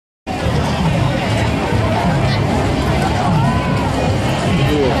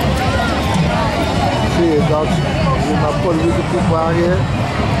Puerto Rican people out here.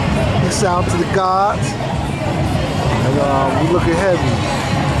 Peace out to the gods. And we looking heavy.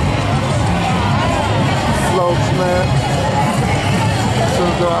 Floats, man.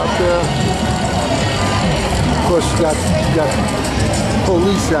 Go out there. Of course, you got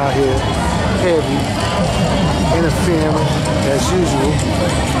police out here, heavy, interfering as usual.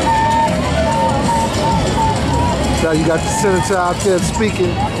 Now you got the senator out there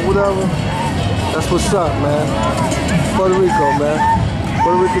speaking or whatever. That's what's up, man. Puerto Rico, man.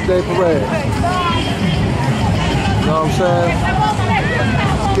 Puerto Rico Day Parade. You know what I'm saying?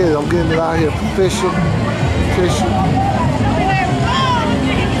 Let's get it. I'm getting it out here official. You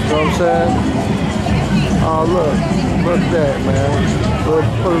know what I'm saying? Oh, look at that, man.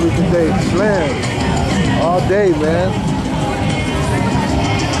 Puerto Rican Day slam. All day, man.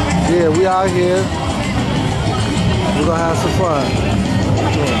 Yeah, we out here. We're gonna have some fun.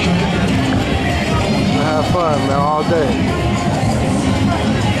 We're gonna have fun, man, all day.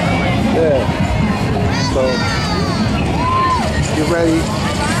 Yeah. So, get ready.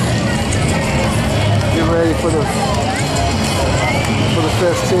 Get ready for the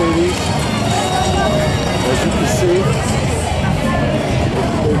festivities. As you can see,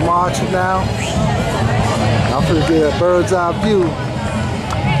 they're marching now. I'm gonna get a bird's eye view of the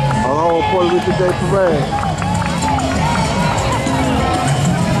whole Puerto Rican Day Parade.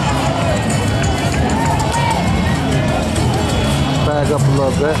 Back up a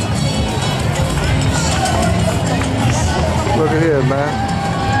little bit. Look at here, man.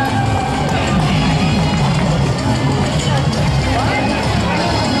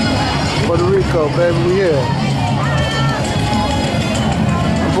 Puerto Rico, baby, we here.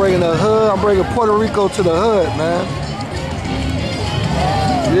 I'm bringing the hood. I'm bringing Puerto Rico to the hood, man.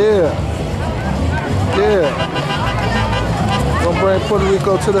 Yeah. Gonna bring Puerto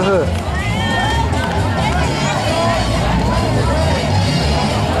Rico to the hood.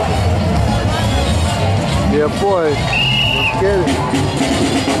 Yeah, boy. Let's get it.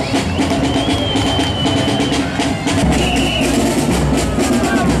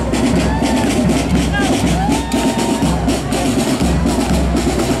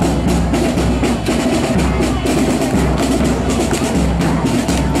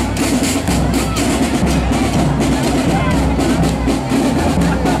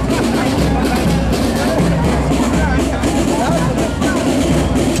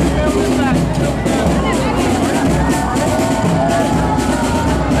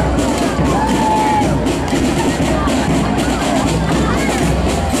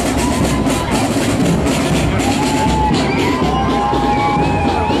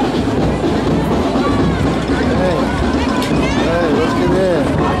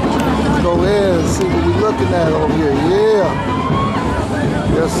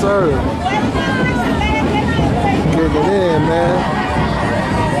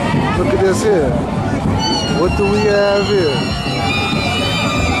 What do we have here?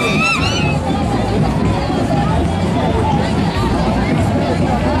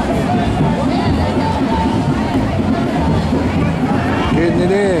 Getting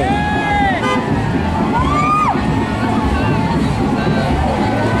it in.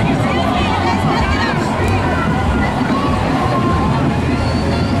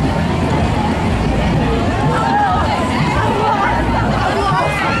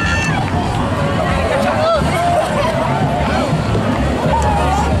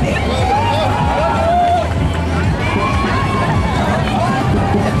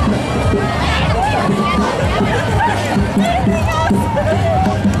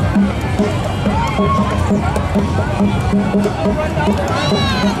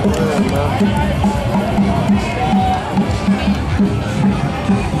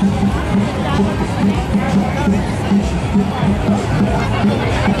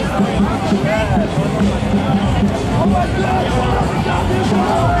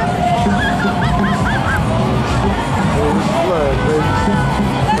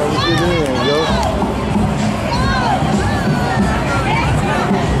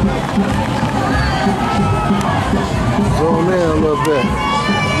 Zoom in a little bit.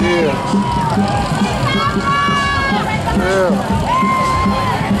 Yeah. Yeah.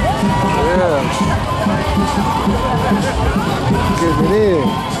 Yeah. Getting it in.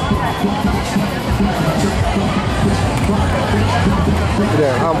 Look at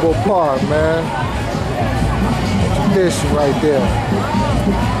that Humboldt Park, man. Tradition right there.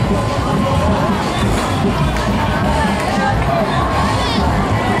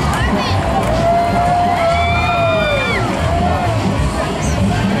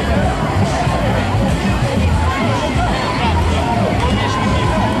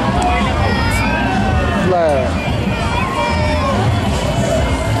 Flag.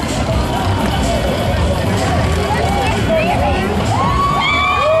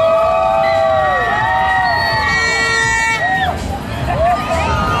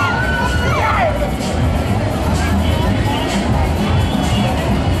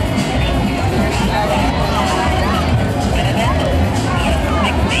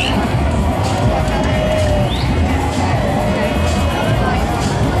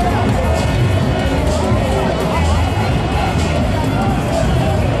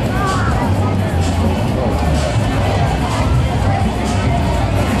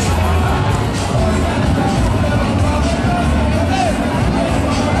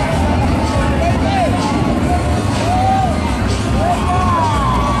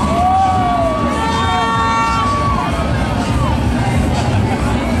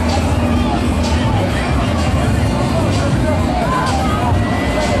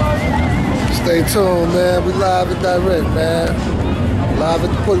 Stay tuned, man. We live and direct, man. Live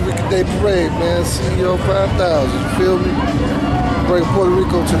at the Puerto Rican Day Parade, man. CEO 5000, you feel me? Bring Puerto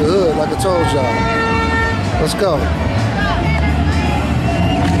Rico to the hood, like I told y'all. Let's go.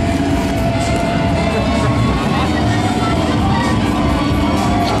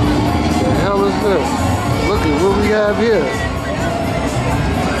 What the hell is this? Look at what we have here.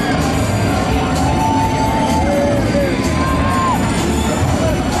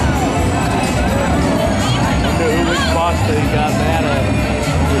 He got mad at him.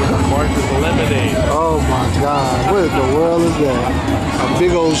 Marcus eliminated. Oh my God, what in the world is that? A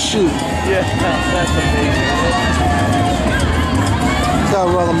big old shoe. Yeah, that's amazing. Got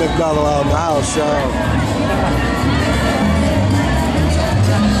Ronald McDonald out in the house, y'all.